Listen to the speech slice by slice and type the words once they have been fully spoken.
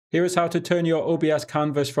Here is how to turn your OBS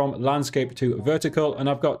canvas from landscape to vertical, and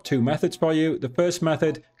I've got two methods for you. The first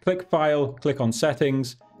method, click File, click on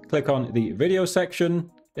Settings, click on the Video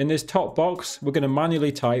section. In this top box, we're going to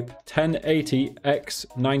manually type 1080 x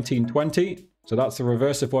 1920. So that's the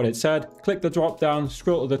reverse of what it said. Click the drop down,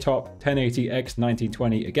 scroll to the top, 1080 x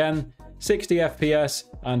 1920 again, 60 FPS,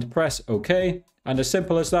 and press OK. And as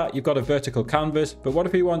simple as that, you've got a vertical canvas. But what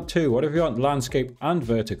if you want two? What if you want landscape and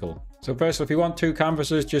vertical? So first, if you want two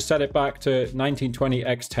canvases, just set it back to 1920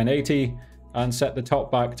 x 1080 and set the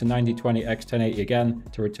top back to 1920 x 1080 again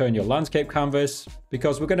to return your landscape canvas,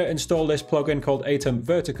 because we're going to install this plugin called Aitum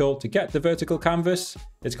Vertical to get the vertical canvas.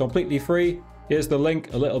 It's completely free. Here's the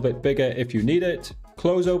link a little bit bigger if you need it.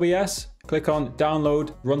 Close OBS, click on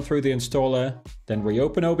Download, run through the installer, then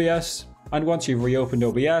reopen OBS. And once you've reopened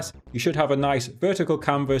OBS, you should have a nice vertical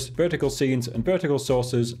canvas, vertical scenes, and vertical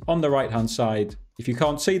sources on the right-hand side. If you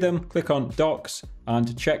can't see them, click on Docs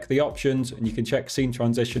and check the options, and you can check scene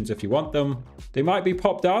transitions if you want them. They might be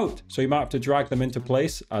popped out, so you might have to drag them into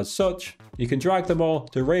place as such. You can drag them all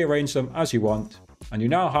to rearrange them as you want, and you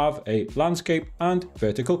now have a landscape and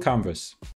vertical canvas.